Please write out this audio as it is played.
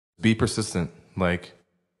be persistent. Like,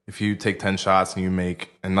 if you take 10 shots and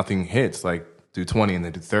nothing hits, like, do 20 and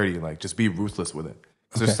then do 30. Like, just be ruthless with it.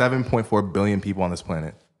 Okay. There's 7.4 billion people on this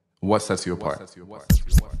planet. What sets you apart?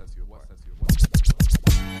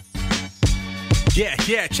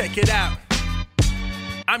 Yeah, check it out.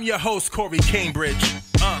 I'm your host, Corey Cambridge.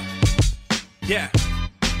 Yeah.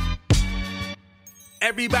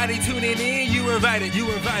 Everybody tuning in, you invited.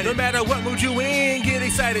 No matter what mood you in, get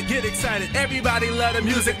excited. Everybody love the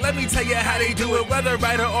music, let me tell you how they do it. Whether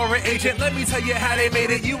writer or an agent, let me tell you how they made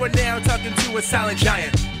it. You are now talking to a silent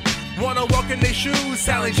giant. Wanna walk in their shoes,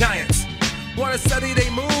 silent giants. Wanna study they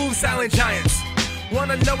moves, silent giants.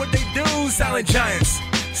 Wanna know what they do, silent giants.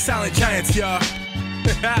 Silent giants, y'all.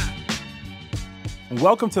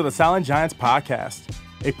 Welcome to the Silent Giants Podcast,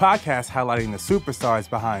 a podcast highlighting the superstars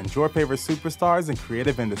behind your favorite superstars in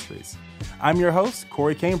creative industries. I'm your host,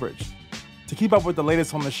 Corey Cambridge. To keep up with the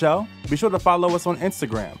latest on the show, be sure to follow us on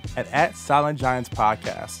Instagram at Silent Giants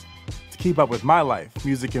Podcast. To keep up with my life,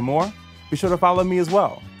 music, and more, be sure to follow me as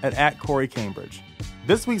well at Corey Cambridge.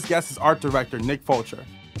 This week's guest is art director Nick Fulcher,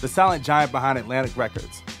 the silent giant behind Atlantic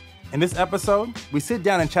Records. In this episode, we sit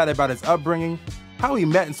down and chat about his upbringing, how he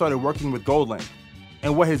met and started working with Goldlink,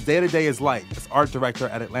 and what his day-to-day is like as art director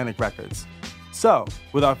at Atlantic Records. So,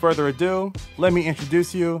 without further ado, let me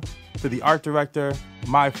introduce you to the art director,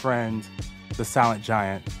 my friend, the silent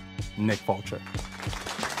giant, Nick Fulcher.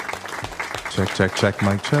 Check,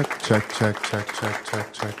 mic check. Check.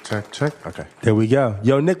 Okay. There we go.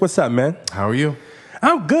 Yo, Nick, what's up, man? How are you?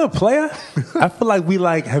 I'm good, player. I feel like we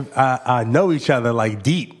have know each other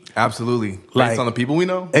deep. Absolutely. Based on the people we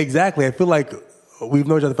know? Exactly. I feel like we've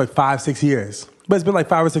known each other for 5-6 years. But it's been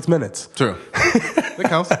 5 or 6 minutes. True. That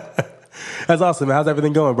counts. That's awesome, man. How's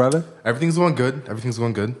everything going, brother? Everything's going good.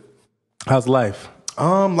 How's life?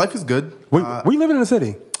 Life is good. Where you living in the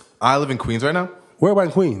city? I live in Queens right now. Where about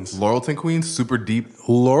in Queens? Laurelton, Queens. Super deep.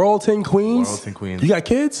 Laurelton, Queens? You got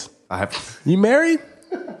kids? I have. You married?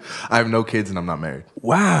 I have no kids and I'm not married.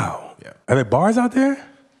 Wow. Yeah. Are there bars out there?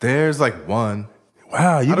 There's one.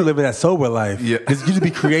 Wow, you be living that sober life. Yeah. You just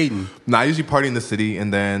be creating. No, I usually party in the city,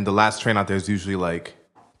 and then the last train out there is usually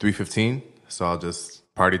 3:15. So I'll just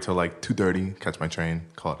party till 2:30, catch my train,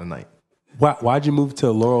 call it a night. Why'd you move to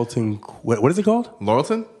Laurelton? What is it called?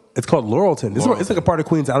 Laurelton? It's called Laurelton. It's like a part of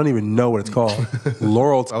Queens. I don't even know what it's called.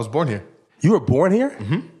 Laurelton. I was born here. You were born here?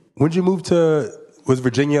 Mm-hmm. When did you move to, was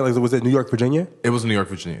Virginia, was it New York, Virginia? It was New York,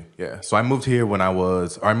 Virginia, yeah. So I moved here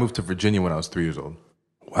I moved to Virginia when I was 3 years old.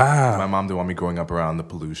 Wow. My mom didn't want me growing up around the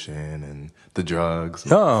pollution and the drugs.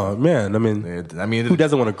 Oh, man. I mean, who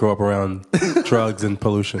doesn't want to grow up around drugs and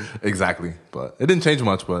pollution? Exactly. But it didn't change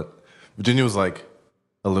much, but Virginia was a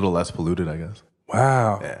little less polluted, I guess.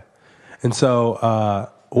 Wow. Yeah. And so,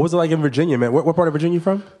 what was it like in Virginia, man? What part of Virginia you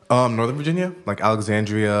from? Northern Virginia,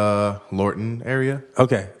 Alexandria, Lorton area.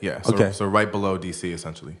 Okay. Yeah. So right below DC,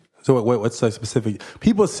 essentially. So what's specific?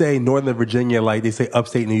 People say Northern Virginia, they say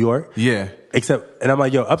upstate New York. Yeah. And I'm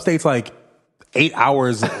like, yo, upstate's 8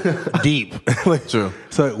 hours deep. True.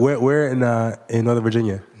 So where in Northern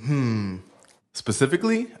Virginia?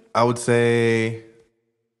 Specifically, I would say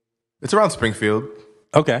it's around Springfield.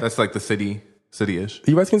 Okay. That's the city-ish.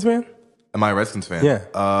 Are you a Redskins fan? Am I a Redskins fan? Yeah.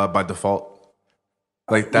 By default.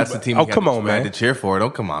 That's the team I had to cheer for.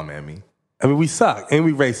 Don't come on, man. I mean, we suck and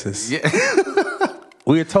we racist. Yeah.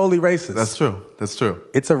 We are totally racist. That's true.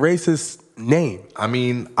 It's a racist name. I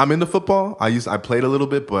mean, I'm into football. I played a little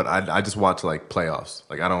bit, but I just watch playoffs.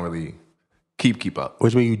 I don't really keep up.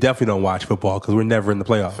 Which means you definitely don't watch football because we're never in the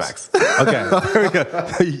playoffs. Facts. Okay. There we go.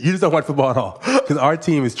 You just don't watch football at all because our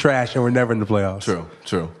team is trash and we're never in the playoffs.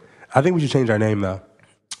 True. I think we should change our name though.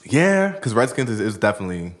 Yeah, because Redskins is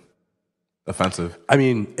definitely offensive. I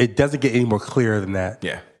mean, it doesn't get any more clear than that.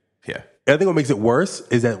 Yeah. I think what makes it worse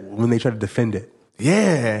is that when they try to defend it.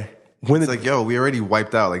 Yeah. When it's yo, we already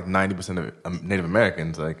wiped out 90% of Native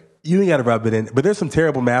Americans. You ain't got to rub it in. But there's some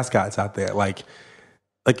terrible mascots out there.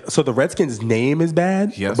 So the Redskins' name is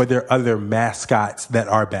bad, yes, but there are other mascots that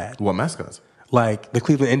are bad. What mascots? Like the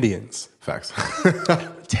Cleveland Indians. Facts.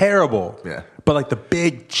 Terrible. Yeah. But the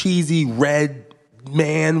big cheesy red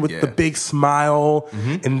man with the big smile,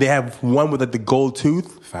 and they have one with the gold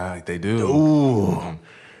tooth. Fact, they do. Ooh.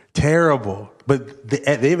 Terrible. But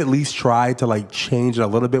they've at least tried to change it a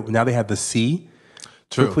little bit. Now they have the C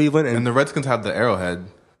for Cleveland. And the Redskins have the arrowhead,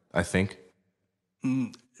 I think.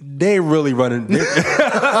 They really running.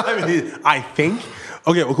 I think.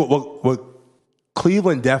 Okay, well,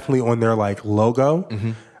 Cleveland definitely on their logo,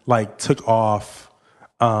 took off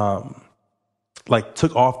the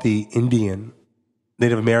Indian,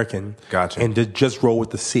 Native American, gotcha, and just roll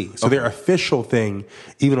with the C. So their official thing,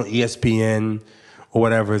 even on ESPN or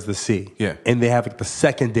whatever is the C. Yeah. And they have like the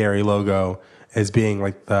secondary logo as being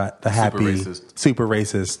like the happy, super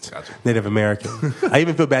racist Gotcha. Native American. I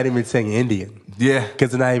even feel bad even saying Indian. Yeah.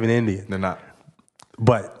 Because they're not even Indian. They're not.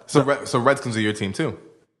 But So Redskins are your team too?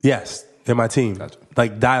 yes, they're my team. Gotcha.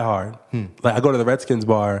 Like die hard. Like I go to the Redskins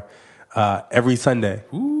bar every Sunday.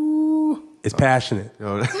 Ooh. It's passionate.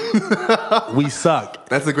 Yo, We suck.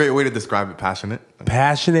 that's a great way to describe it. Passionate.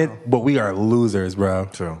 Passionate, but we are losers, bro.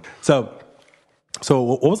 True. So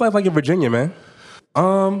what was life like in Virginia, man?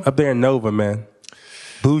 Up there in Nova, man.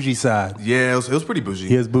 Bougie side. Yeah, it was pretty bougie.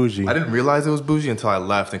 He was bougie. I didn't realize it was bougie until I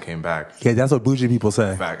left and came back. Yeah, that's what bougie people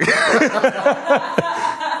say. Back.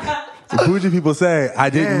 Bougie people say, I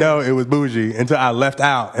didn't know it was bougie until I left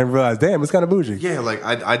out and realized, damn, it's kind of bougie. Yeah, like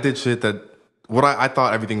I did shit that what I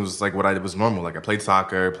thought everything was like what I did was normal. Like I played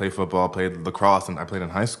soccer, played football, played lacrosse, and I played in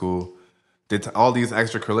high school. Did all these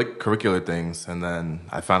extracurricular things, and then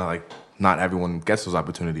I found out like not everyone gets those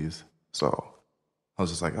opportunities. So I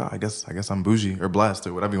was just like, oh, I guess I'm bougie or blessed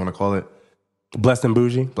or whatever you want to call it. Blessed and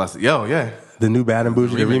Bougie. Blessed, yo, yeah, The new Bad and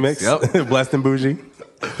Bougie remix. Yep. Blessed and Bougie.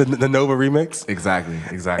 The Nova remix. exactly.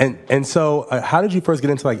 And so how did you first get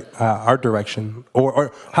into like art direction?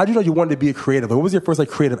 Or how did you know you wanted to be a creative? What was your first like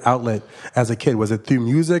creative outlet as a kid? Was it through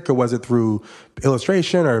music or was it through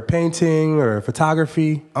illustration or painting or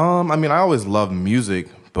photography? I mean, I always loved music,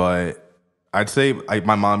 but I'd say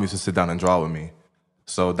my mom used to sit down and draw with me.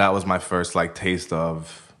 So that was my first like taste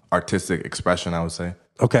of artistic expression, I would say.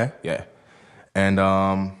 Okay. Yeah. And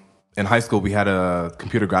in high school we had a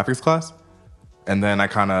computer graphics class. And then I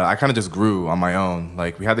kind of just grew on my own.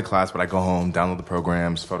 Like we had the class, but I go home, download the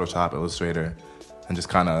programs, Photoshop, Illustrator, and just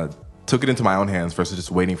kind of took it into my own hands versus just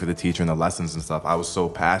waiting for the teacher and the lessons and stuff. I was so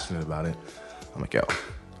passionate about it. I'm like, yo,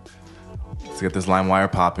 let's get this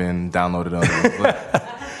LimeWire popping, download it.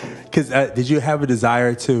 Because did you have a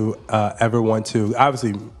desire to ever want to?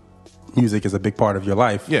 Obviously, music is a big part of your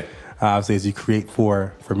life. Yeah. Obviously, as you create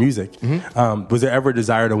for music. Was there ever a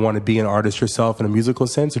desire to want to be an artist yourself in a musical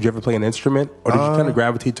sense? Did you ever play an instrument? Or did you kind of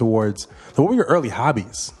gravitate towards... So what were your early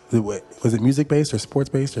hobbies? Was it music-based or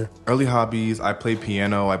sports-based? Or? Early hobbies, I played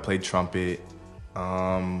piano, I played trumpet.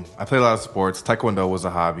 I played a lot of sports. Taekwondo was a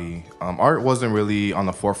hobby. Art wasn't really on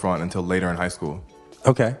the forefront until later in high school.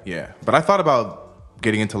 Okay. Yeah. But I thought about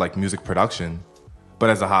getting into like music production, but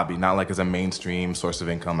as a hobby, not like as a mainstream source of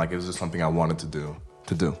income. Like it was just something I wanted to do.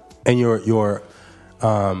 And your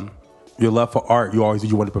love for art, you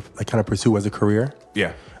wanted to like kind of pursue as a career?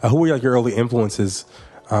 Yeah. Who were like your early influences,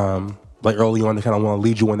 like early on to kind of want to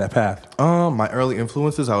lead you on that path? My early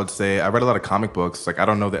influences, I would say, I read a lot of comic books. Like I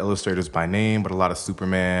don't know the illustrators by name, but a lot of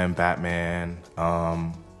Superman, Batman.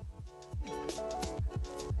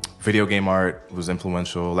 Video game art was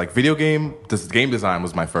influential. Like game design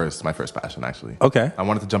was my first passion actually. Okay. I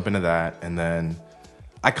wanted to jump into that, and then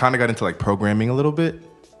I kind of got into like programming a little bit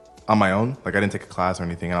on my own. Like I didn't take a class or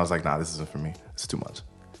anything, and I was like, nah, this isn't for me. It's too much.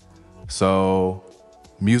 So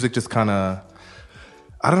music just kind of,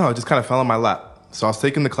 I don't know, it just kind of fell in my lap. So I was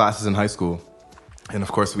taking the classes in high school, and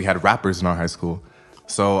of course we had rappers in our high school.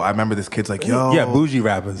 So I remember this kid's like, yo. Yeah, bougie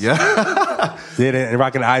rappers. Yeah. They're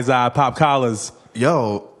rocking Izod pop collars.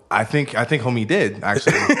 Yo, I think homie did,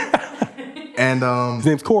 actually. And his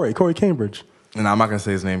name's Corey Cambridge. And I'm not going to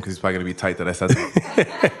say his name because he's probably going to be tight that I said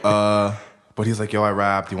that. But he's like, yo, I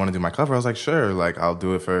rap. Do you want to do my cover? I was like, sure. Like, I'll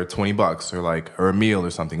do it for $20 or a meal or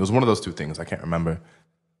something. It was one of those two things. I can't remember.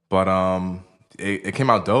 But it came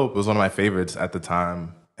out dope. It was one of my favorites at the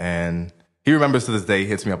time. And he remembers to this day. He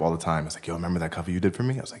hits me up all the time. He's like, yo, remember that cover you did for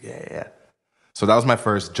me? I was like, yeah. So that was my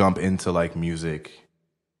first jump into, like, music,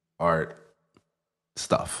 art,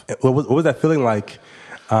 stuff. What was that feeling like,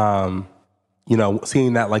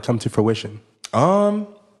 seeing that, like, come to fruition?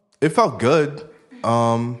 It felt good.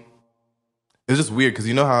 It was just weird because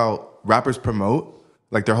you know how rappers promote,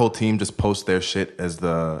 like their whole team just posts their shit as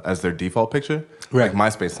their default picture, right?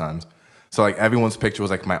 Like MySpace times. So like everyone's picture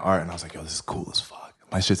was like my art, and I was like, yo, this is cool as fuck.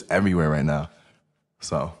 My shit's everywhere right now.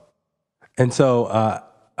 So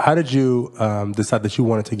how did you decide that you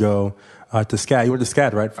wanted to go to SCAD? You went to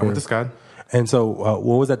SCAD, right? I went to SCAD. And so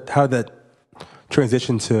what was that? How did that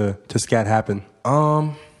transition to SCAD happen?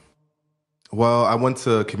 Well, I went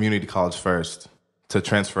to community college first to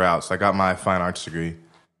transfer out. So I got my fine arts degree.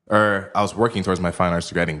 Or I was working towards my fine arts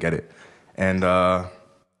degree. I didn't get it. And I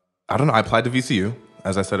don't know. I applied to VCU,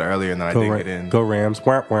 as I said earlier, and then I didn't get in. Go Rams.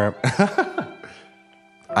 Wamp, wamp.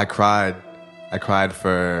 I cried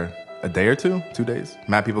for a day or 2 days.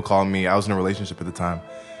 Mad people called me. I was in a relationship at the time.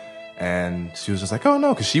 And she was just like, oh,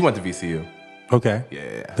 no, because she went to VCU. Okay.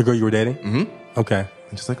 Yeah. The girl you were dating? Mm-hmm. Okay.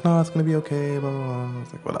 And she's like, no, it's going to be okay, blah,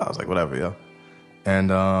 blah, blah. I was like, whatever, yo. And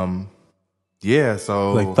Yeah,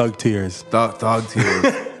 so Like thug tears. Thug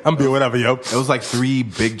tears. I'm being whatever, yo. It was like 3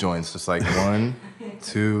 big joints, just like 1,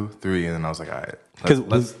 2, 3, and then I was like, all right,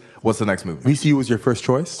 what's the next movie? VCU was your first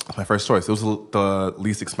choice? My first choice. It was the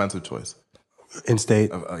least expensive choice. In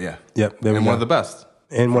state? Yeah. Yep. And one of the best.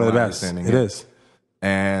 And one of the best. It is.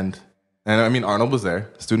 And I mean, Arnold was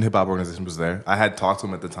there. Student Hip Hop Organization was there. I had talked to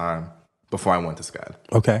him at the time before I went to SCAD.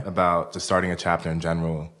 Okay. About just starting a chapter in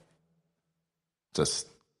general. Just,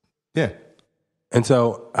 yeah. And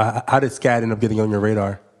so, how did SCAD end up getting on your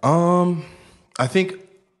radar? I think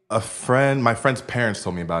my friend's parents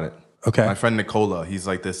told me about it. Okay. My friend Nicola, he's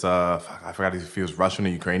like this, I forgot if he was Russian or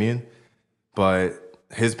Ukrainian, but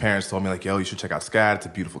his parents told me like, yo, you should check out SCAD. It's a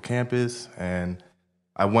beautiful campus. And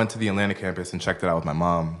I went to the Atlanta campus and checked it out with my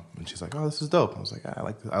mom. And she's like, oh, this is dope. I was like, yeah,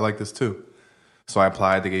 I like this too. So I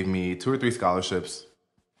applied. They gave me 2 or 3 scholarships.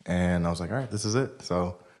 And I was like, all right, this is it.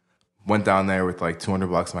 So went down there with like $200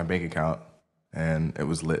 in my bank account. And it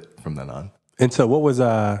was lit from then on. And so what was,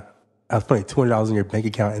 I was putting $200 in your bank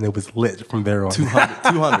account and it was lit from there on.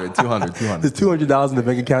 200. Does $200 in the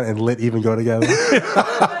bank account and lit even go together?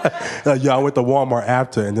 I went to Walmart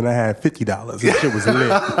after and then I had $50. And shit was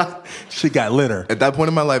lit. Shit got litter. At that point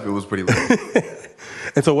in my life, it was pretty lit.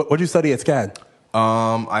 And so what did you study at SCAD?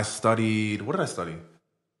 I studied, what did I study?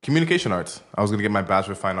 Communication arts. I was going to get my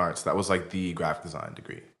Bachelor of Fine Arts. That was like the graphic design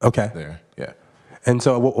degree. Okay. There, yeah. And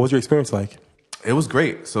so what was your experience like? It was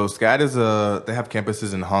great. So SCAD they have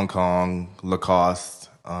campuses in Hong Kong, Lacoste,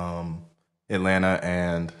 Atlanta,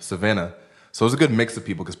 and Savannah. So it was a good mix of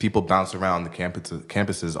people because people bounce around the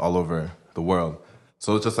campuses all over the world.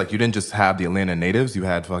 So it's just like you didn't just have the Atlanta natives, you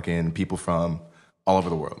had fucking people from all over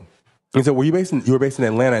the world. And so you were based in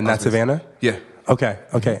Atlanta and not Savannah? Yeah. Okay.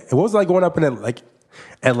 And what was it like growing up in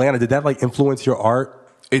Atlanta? Did that like influence your art?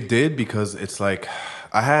 It did because it's like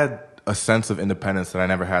I had a sense of independence that I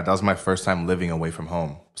never had. That was my first time living away from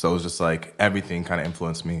home. So it was just like everything kind of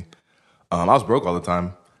influenced me. I was broke all the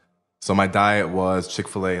time. So my diet was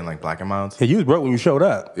Chick-fil-A and like Black & Milds. Yeah, you was broke when you showed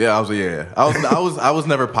up. Yeah, I was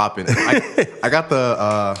never popping. I got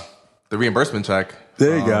the reimbursement check.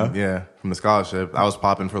 There you go. Yeah, from the scholarship. I was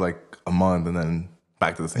popping for like a month and then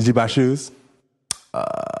back to the same. Did you buy shoes?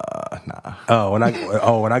 Nah. When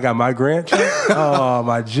I got my grant check? Oh,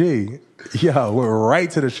 my G. Yo, went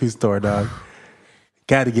right to the shoe store, dog.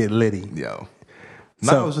 Got to get litty. Yo.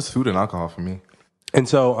 No, it was just food and alcohol for me. And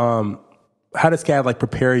so, how does SCAD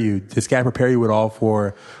prepare you? Does SCAD prepare you at all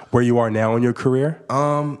for where you are now in your career?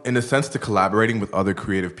 In the sense to collaborating with other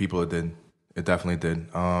creative people, it did. It definitely did.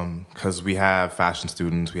 Because we have fashion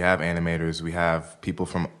students, we have animators, we have people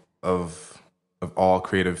of all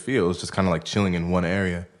creative fields just kind of like chilling in one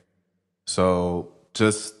area. So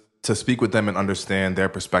just to speak with them and understand their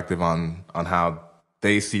perspective on how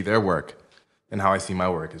they see their work and how I see my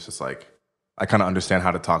work, it's just like I kind of understand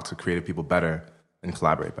how to talk to creative people better and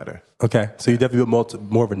collaborate better. Okay. So you definitely built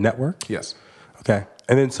more of a network? Yes. Okay.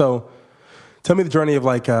 And then so tell me the journey of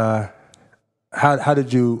how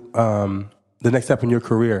did you, the next step in your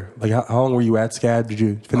career? Like how long were you at SCAD? Did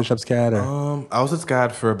you finish up SCAD? Or? I was at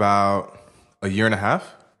SCAD for about a year and a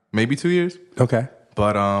half, maybe 2 years. Okay.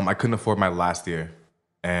 But I couldn't afford my last year.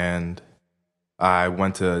 And I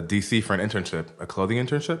went to DC for an internship, a clothing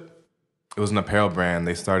internship. It was an apparel brand.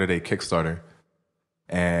 They started a Kickstarter.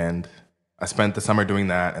 And I spent the summer doing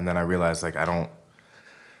that. And then I realized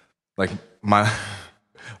my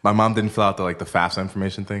mom didn't fill out the FAFSA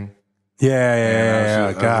information thing. Yeah. I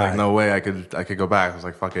was like, no way I could go back. I was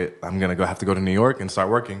like, fuck it. I'm going to have to go to New York and start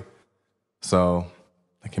working. So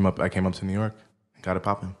I came up to New York and got it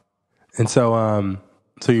popping. And so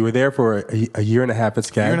so you were there for a year and a half at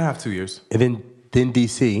SCAD? A year and a half, 2 years. And then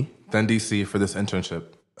DC? Then DC for this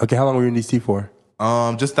internship. Okay, how long were you in DC for?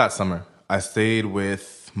 Just that summer. I stayed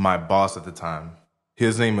with my boss at the time.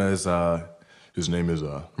 His name is Ryan. His name is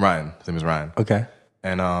Ryan. Okay.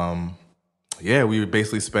 And we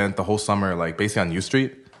basically spent the whole summer basically on U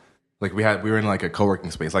Street. We were in a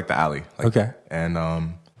co-working space, like the alley. Okay. And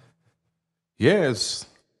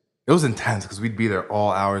it was intense because we'd be there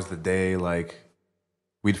all hours of the day.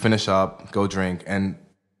 We'd finish up, go drink. And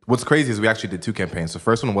what's crazy is we actually did 2 campaigns. The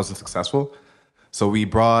first one wasn't successful. So we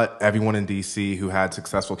brought everyone in DC who had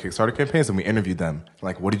successful Kickstarter campaigns and we interviewed them.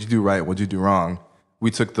 What did you do right? What did you do wrong?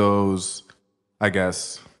 We took those, I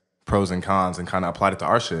guess, pros and cons and kind of applied it to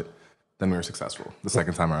our shit. Then we were successful the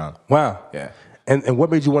second time around. Wow. Yeah. And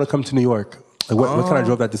what made you want to come to New York? What kind of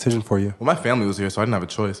drove that decision for you? Well, my family was here, so I didn't have a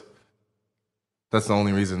choice. That's the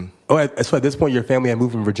only reason. Oh, so at this point, your family had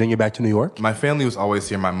moved from Virginia back to New York? My family was always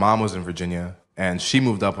here. My mom was in Virginia, and she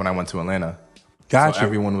moved up when I went to Atlanta. Gotcha. So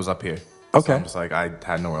everyone was up here. Okay. So I'm just I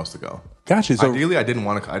had nowhere else to go. Gotcha. So ideally, I didn't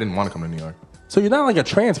want to come to New York. So you're not like a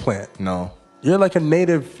transplant. No. You're like a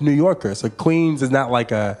native New Yorker. So Queens is not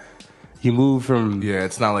like you move from... Yeah,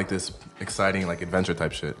 it's not like this exciting like adventure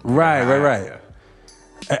type shit. Right.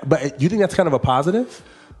 Yeah. But you think that's kind of a positive?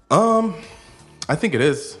 I think it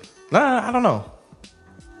is. Nah, I don't know.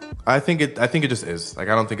 I think it just is. Like,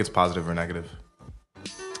 I don't think it's positive or negative.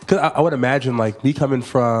 Because I would imagine, like, me coming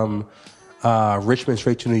from Richmond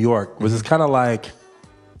straight to New York was this kind of like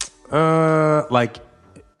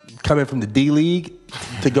coming from the D League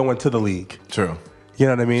to going to the league. True. You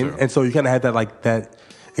know what I mean? True. And so you kind of had that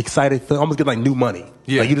excited feeling, almost get like new money.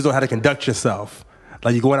 Yeah. Like, you just know how to conduct yourself.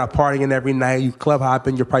 Like, you're going out partying every night, you club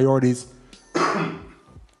hopping, your priorities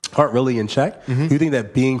aren't really in check. Mm-hmm. Do you think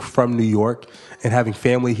that being from New York and having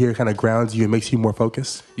family here kind of grounds you and makes you more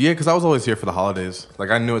focused? Yeah, because I was always here for the holidays.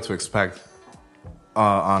 Like, I knew what to expect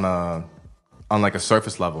on like a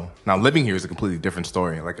surface level. Now, living here is a completely different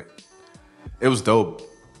story. Like, it was dope.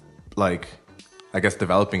 Like, I guess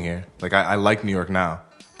developing here. Like, I like New York now,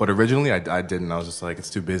 but originally I didn't. I was just like, it's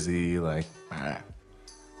too busy. Like, I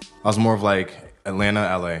was more of like Atlanta,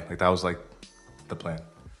 LA. Like, that was like the plan.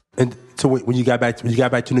 And so when you got back to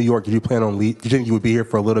New York, did you plan on leave? Did you think you would be here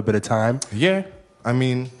for a little bit of time? Yeah. I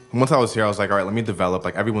mean, once I was here, I was like, all right, let me develop.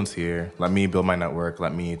 Like, everyone's here. Let me build my network.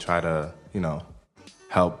 Let me try to,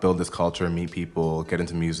 help build this culture, meet people, get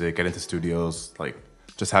into music, get into studios, like,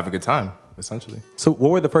 just have a good time, essentially. So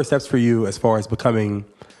what were the first steps for you as far as becoming,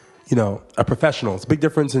 a professional? It's a big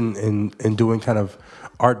difference in doing kind of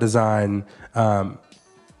art design, kind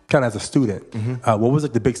of as a student. Mm-hmm. What was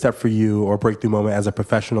like the big step for you or breakthrough moment as a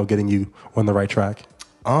professional getting you on the right track?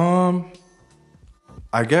 I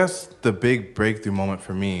guess the big breakthrough moment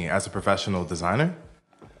for me as a professional designer,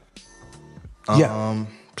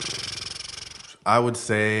 I would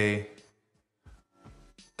say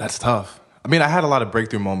that's tough. I mean, I had a lot of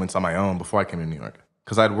breakthrough moments on my own before I came to New York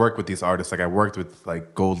because I'd worked with these artists. Like, I worked with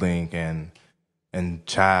like Goldlink and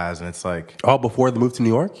Chaz, and it's like... All before the move to New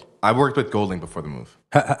York? I worked with Goldlink before the move.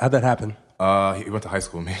 How'd that happen? He went to high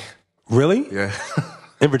school with me. Really? Yeah.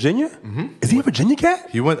 In Virginia? Mm-hmm. Is he a Virginia cat?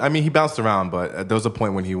 He bounced around, but there was a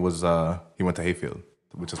point when he went to Hayfield,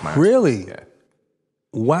 which is my Really? Yeah.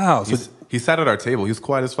 Wow. So he sat at our table. He was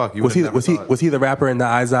quiet as fuck. Was he the rapper in the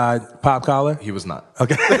Izod pop collar? He was not.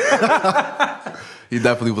 Okay. He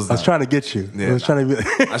definitely was not. I was trying to get you. Yeah. I was trying to be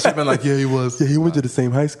I should have been like, yeah, he was. Yeah, he went to the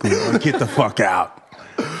same high school. Get the fuck out.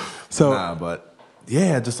 So nah, but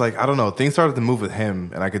yeah, just like, I don't know, things started to move with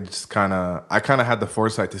him, and I kind of had the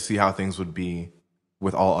foresight to see how things would be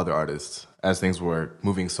with all other artists as things were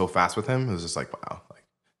moving so fast with him. It was just like, wow. Like,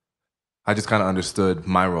 I just kind of understood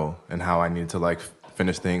my role and how I needed to like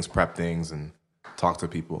finish things, prep things, and talk to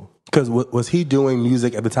people. Because was he doing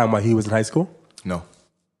music at the time while he was in high school? No.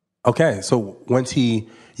 Okay, so once you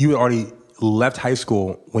had already left high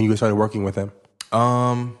school when you started working with him?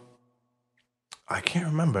 I can't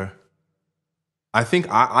remember. I think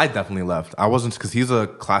I definitely left. I wasn't, because he's a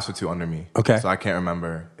class or two under me. Okay. So I can't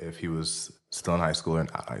remember if he was still in high school or out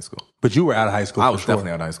of high school. But you were out of high school. I was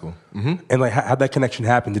definitely out of high school. Mm-hmm. And like, how'd that connection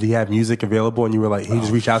happen? Did he have music available and you were like, he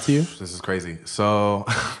just reached out to you? This is crazy. So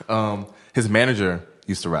his manager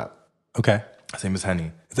used to rap. Okay. His name is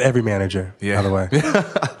Henny. It's every manager, by the way.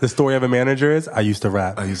 The story of a manager is, I used to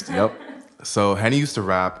rap. Yep. So Henny used to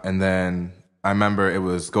rap, and then I remember it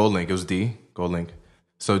was Goldlink. It was Goldlink.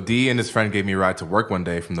 So D and his friend gave me a ride to work one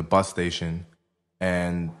day from the bus station,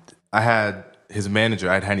 and I had his manager,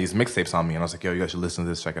 I had Henny's mixtapes on me, and I was like, yo, you guys should listen to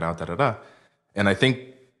this, check it out, da-da-da. And I think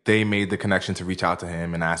they made the connection to reach out to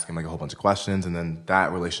him and ask him like a whole bunch of questions, and then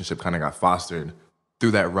that relationship kind of got fostered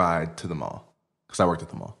through that ride to the mall, because I worked at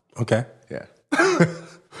the mall. Okay. Yeah.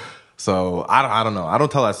 So I don't know. I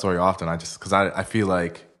don't tell that story often. Because I feel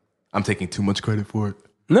like I'm taking too much credit for it.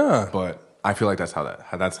 No. But I feel like that's how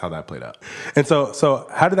that played out. And so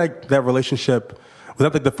how did that relationship, was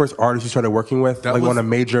that like the first artist you started working with? That like on a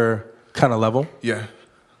major kind of level? Yeah.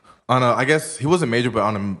 I guess he wasn't major, but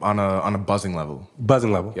on a buzzing level.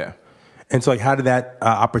 Buzzing level. Yeah. And so like how did that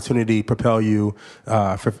opportunity propel you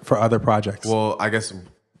for other projects? Well, I guess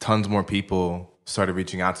tons more people started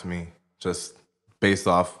reaching out to me just based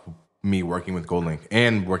off me working with Goldlink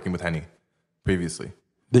and working with Henny previously.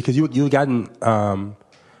 Because you had gotten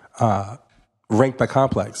ranked by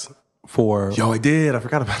Complex for... Yo, I did. I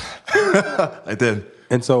forgot about that. I did.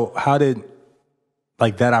 And so how did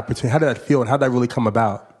like that opportunity, how did that feel and how did that really come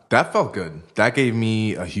about? That felt good. That gave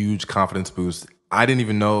me a huge confidence boost. I didn't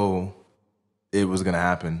even know it was going to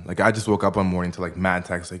happen. Like, I just woke up one morning to like mad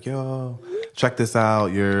texts like, yo, check this out.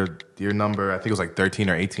 Your number, I think it was like 13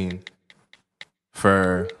 or 18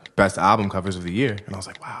 for best album covers of the year. And I was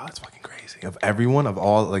like, wow, that's fucking crazy. Of everyone, of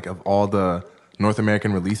all the North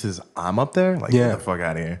American releases, I'm up there. Like, get the fuck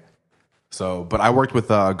out of here. So, but I worked with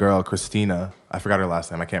a girl, Christina. I forgot her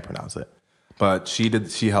last name. I can't pronounce it. But she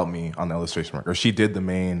helped me on the illustration work. Or she did the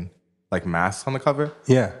main, like, masks on the cover.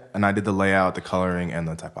 Yeah. And I did the layout, the coloring, and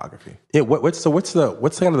the typography. Yeah. What's kind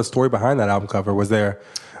of the story behind that album cover? Was there...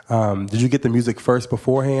 did you get the music first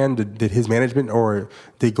beforehand? Did his management, or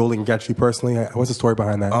did Goldlink get you personally? What's the story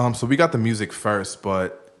behind that? So we got the music first,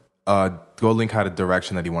 but Goldlink had a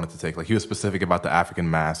direction that he wanted to take. Like, he was specific about the African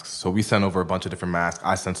masks. So we sent over a bunch of different masks.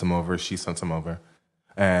 I sent some over. She sent some over.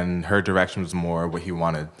 And her direction was more what he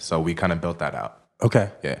wanted. So we kind of built that out.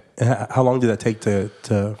 Okay. Yeah. And how long did that take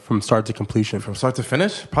to from start to completion? From start to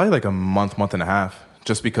finish? Probably like a month and a half.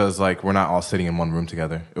 Just because, like, we're not all sitting in one room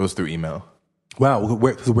together. It was through email. Wow,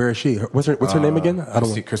 where is she? What's her name again?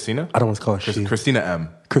 Christina? I don't want to call her she. Christina M.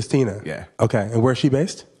 Christina? Yeah. Okay, and where is she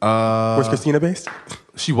based? Where's Christina based?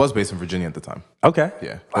 She was based in Virginia at the time. Okay.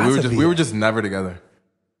 Yeah. But we were just never together.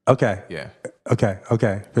 Okay. Yeah. Okay.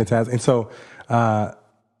 Fantastic. And so,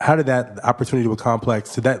 how did that opportunity with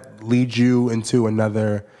Complex, did that lead you into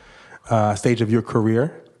another stage of your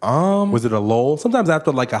career? Was it a lull? Sometimes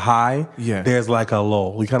after like a high, there's like a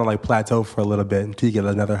lull. You kind of like plateau for a little bit until you get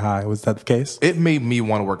another high. Was that the case? It made me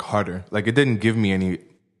want to work harder. Like, it didn't give me any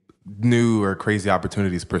new or crazy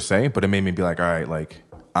opportunities per se, but it made me be like, all right, like,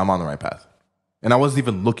 I'm on the right path. And I wasn't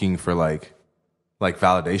even looking for like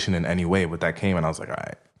validation in any way, but that came and I was like, all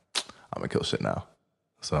right, I'm gonna kill shit now.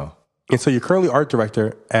 So. And so you're currently art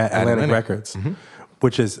director at Atlantic Records,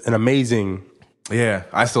 which is an amazing... Yeah,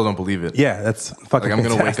 I still don't believe it. Yeah, that's fucking like, I'm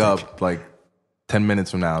fantastic. gonna wake up like 10 minutes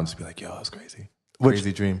from now and just be like, yo, that's crazy.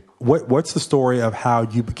 Crazy dream. What's the story of how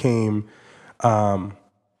you became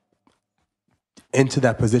into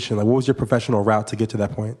that position? Like, what was your professional route to get to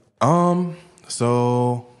that point?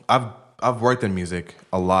 So I've worked in music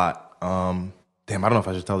a lot. Damn, I don't know if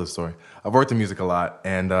I should tell this story. I've worked in music a lot,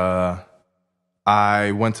 and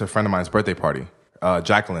I went to a friend of mine's birthday party.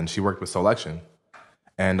 Jacqueline, she worked with Selection.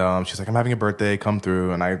 And she's like, I'm having a birthday, come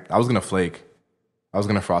through. And I was going to flake. I was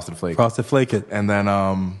going to frosted flake. Frosted flake it. And then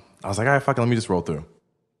I was like, all right, fuck it, let me just roll through.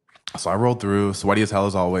 So I rolled through, sweaty as hell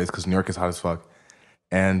as always, because New York is hot as fuck.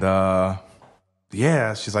 And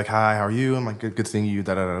yeah, she's like, hi, how are you? I'm like, good seeing you,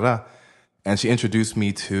 da-da-da-da. And she introduced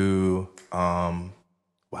me to, wow,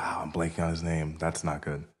 I'm blanking on his name. That's not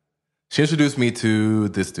good. She introduced me to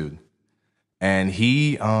this dude. And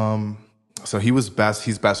he... So he's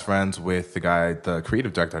best friends with the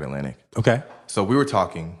creative director at Atlantic. Okay. So we were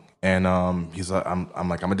talking, and he's like, I'm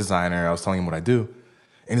like, I'm a designer. I was telling him what I do,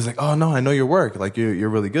 and he's like, oh no, I know your work. Like, you're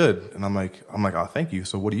really good. And I'm like, oh, thank you.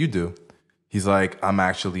 So what do you do? He's like, I'm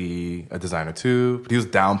actually a designer too. But he was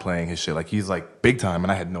downplaying his shit. Like, he's like big time,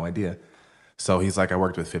 and I had no idea. So he's like, I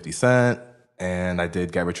worked with 50 Cent, and I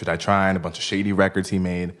did Get Rich or Die Trying, a bunch of shady records he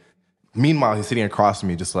made. Meanwhile, he's sitting across from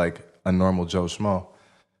me just like a normal Joe Schmo.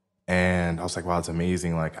 And I was like, wow, it's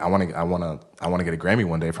amazing. Like, I want to get a Grammy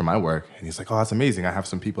one day for my work. And he's like, oh, that's amazing. I have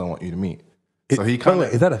some people I want you to meet. So he kind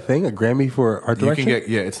of... Is that a thing? A Grammy for art direction? You can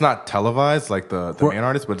get, it's not televised like the main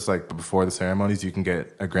artist, but it's like before the ceremonies, you can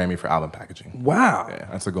get a Grammy for album packaging. Wow. Yeah,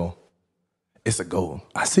 that's a goal. It's a goal.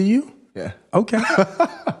 I see you. Yeah. Okay.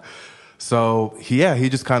 So, he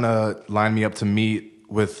just kind of lined me up to meet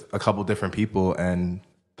with a couple different people, and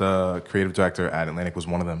the creative director at Atlantic was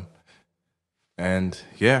one of them. And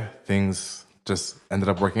yeah, things just ended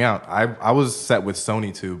up working out. I was set with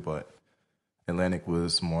Sony too, but Atlantic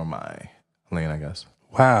was more my lane, I guess.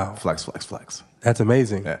 Wow. Flex. That's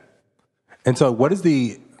amazing. Yeah. And so what is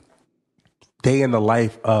the day in the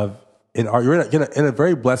life of an art? You're in a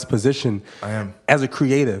very blessed position. I am. As a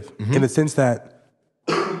creative, in the sense that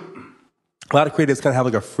a lot of creatives kind of have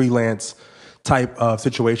like a freelance type of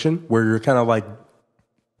situation where you're kind of like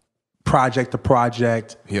project to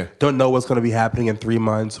project. Yeah. Don't know what's going to be happening in 3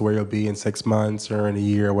 months, where you'll be in 6 months or in a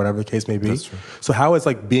year, or whatever the case may be. That's true. So how is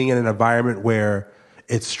like being in an environment where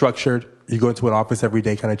it's structured, you go into an office every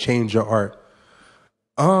day, kind of change your art?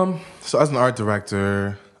 So as an art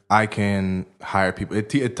director, I can hire people.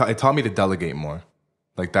 It taught me to delegate more.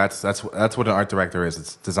 Like, that's what an art director is.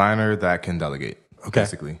 It's a designer that can delegate,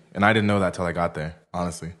 basically. And I didn't know that till I got there,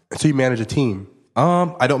 honestly. So you manage a team?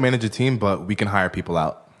 I don't manage a team, but we can hire people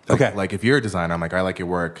out. Okay. Like, if you're a designer, I'm like, I like your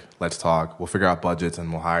work. Let's talk. We'll figure out budgets,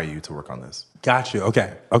 and we'll hire you to work on this. Got you.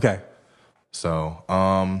 Okay. So,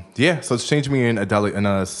 so it's changed me in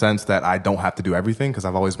a sense that I don't have to do everything, because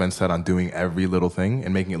I've always been set on doing every little thing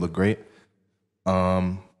and making it look great.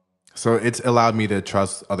 So it's allowed me to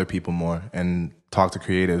trust other people more and talk to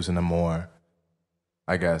creatives in a more,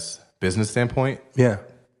 I guess, business standpoint. Yeah.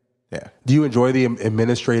 Yeah. Do you enjoy the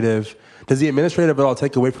administrative? Does the administrative at all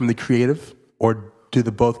take away from the creative, or do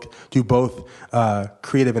both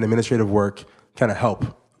creative and administrative work kind of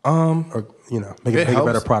help? Or make it a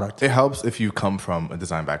better product. It helps if you come from a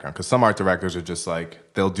design background, because some art directors are just like,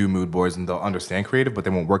 they'll do mood boards and they'll understand creative, but they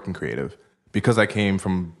won't work in creative. Because I came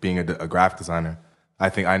from being a graphic designer, I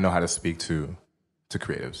think I know how to speak to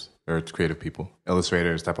creatives or to creative people,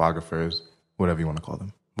 illustrators, typographers, whatever you want to call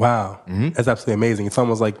them. Wow, That's absolutely amazing. It's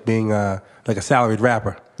almost like being like a salaried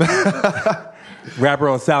rapper. Rapper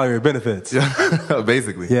on salary with benefits. Yeah,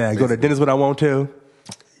 basically. Yeah, go to dinner's when I want to,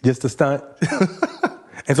 just to stunt.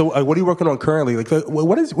 And so, what are you working on currently? Like,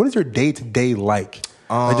 what is your day-to-day like?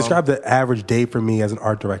 Describe the average day for me as an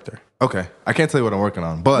art director. Okay, I can't tell you what I'm working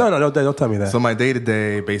on, but no, don't tell me that. So my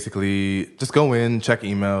day-to-day, basically, just go in, check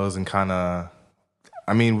emails, and kind of.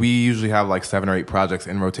 I mean, we usually have like 7 or 8 projects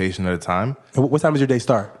in rotation at a time. And what time does your day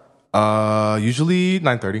start? Usually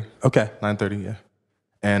 9:30. Okay, 9:30, yeah.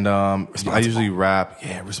 And I usually wrap.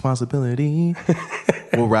 Yeah, responsibility.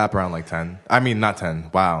 We'll wrap around like 10. I mean, not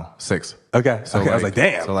 10. Wow, 6. Okay. So I was like,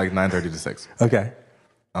 damn. So like 9:30 to 6. Okay.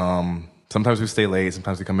 Sometimes we stay late.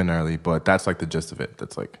 Sometimes we come in early. But that's like the gist of it.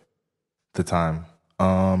 That's like the time.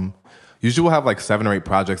 Usually we'll have like 7 or 8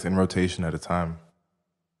 projects in rotation at a time.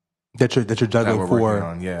 That you're juggling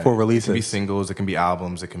for releases. It can be singles. It can be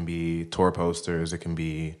albums. It can be tour posters. It can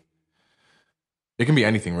be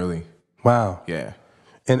anything really. Wow. Yeah.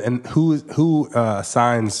 And who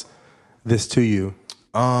assigns this to you?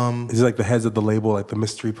 Is it like the heads of the label, like the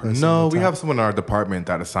mystery person? No, we have someone in our department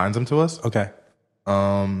that assigns them to us. Okay.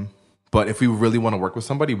 But if we really want to work with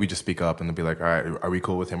somebody, we just speak up and they'll be like, all right, are we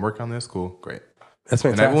cool with him working on this? Cool, great. That's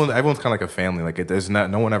fantastic. And everyone's kind of like a family. Like there's no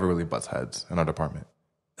one ever really butts heads in our department.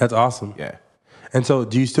 That's awesome. Yeah. And so,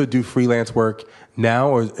 do you still do freelance work now,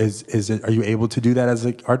 or are you able to do that as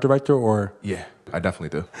an art director? Or yeah, I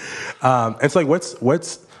definitely do. And so, like,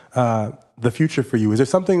 what's the future for you? Is there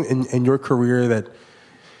something in your career that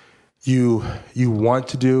you want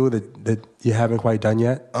to do that you haven't quite done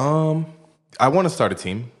yet? I want to start a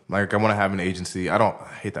team. Like I want to have an agency. I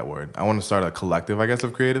hate that word. I want to start a collective, I guess,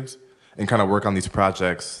 of creatives and kind of work on these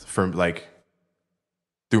projects for like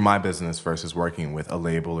through my business versus working with a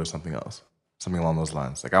label or something else. Something along those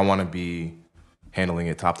lines. Like I want to be handling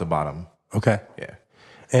it top to bottom. Okay. Yeah.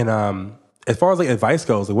 And as far as like advice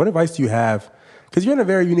goes, like what advice do you have? Because you're in a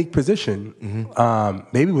very unique position,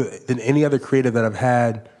 maybe than any other creative that I've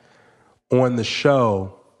had on the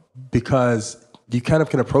show, because you kind of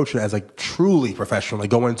can approach it as like truly professional, like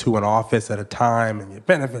go into an office at a time and your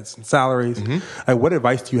benefits and salaries. Like what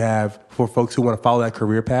advice do you have for folks who want to follow that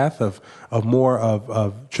career path of more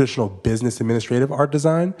of traditional business administrative art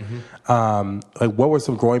design? Like what were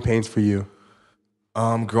some growing pains for you?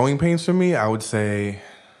 Growing pains for me, I would say,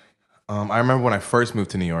 I remember when I first moved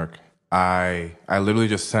to New York, I literally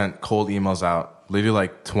just sent cold emails out, literally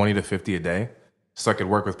like 20 to 50 a day. So I could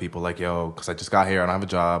work with people like, yo, because I just got here, I don't have a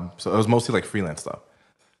job. So it was mostly like freelance stuff.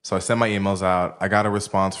 So I sent my emails out. I got a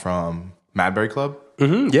response from Madberry Club.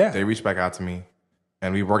 Yeah. They reached back out to me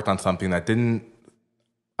and we worked on something that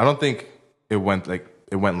I don't think it went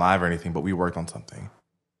live or anything, but we worked on something.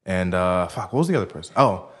 And what was the other person?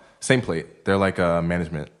 Oh, Same Plate. They're like a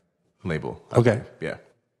management label. Okay. Yeah.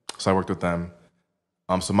 So I worked with them.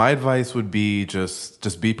 So my advice would be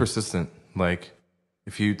just be persistent. Like,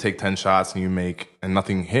 if you take 10 shots and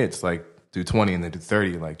nothing hits, like do 20 and then do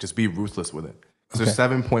 30, like just be ruthless with it. Because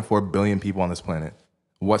there's 7.4 billion people on this planet.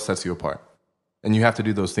 What sets you apart? And you have to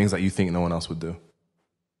do those things that you think no one else would do.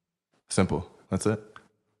 Simple. That's it.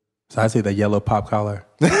 So I say the yellow pop collar.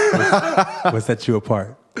 What sets you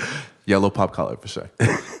apart? Yellow pop collar for sure.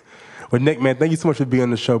 Well, Nick, man, thank you so much for being on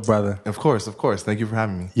the show, brother. Of course. Thank you for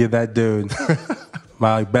having me. You're that dude.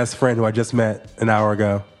 My best friend who I just met an hour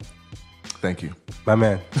ago. Thank you. My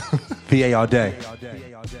man. VA all day.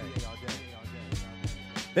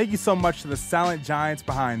 Thank you so much to the silent giants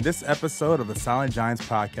behind this episode of the Silent Giants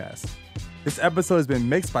podcast. This episode has been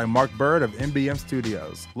mixed by Mark Byrd of MBM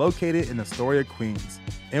Studios, located in Astoria, Queens,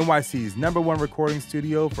 NYC's #1 recording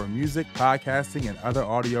studio for music, podcasting, and other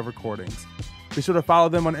audio recordings. Be sure to follow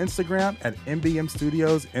them on Instagram at MBM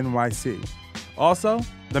Studios NYC. Also,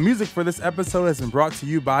 the music for this episode has been brought to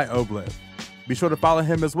you by Obliv. Be sure to follow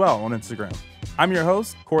him as well on Instagram. I'm your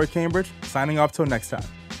host, Corey Cambridge, signing off till next time.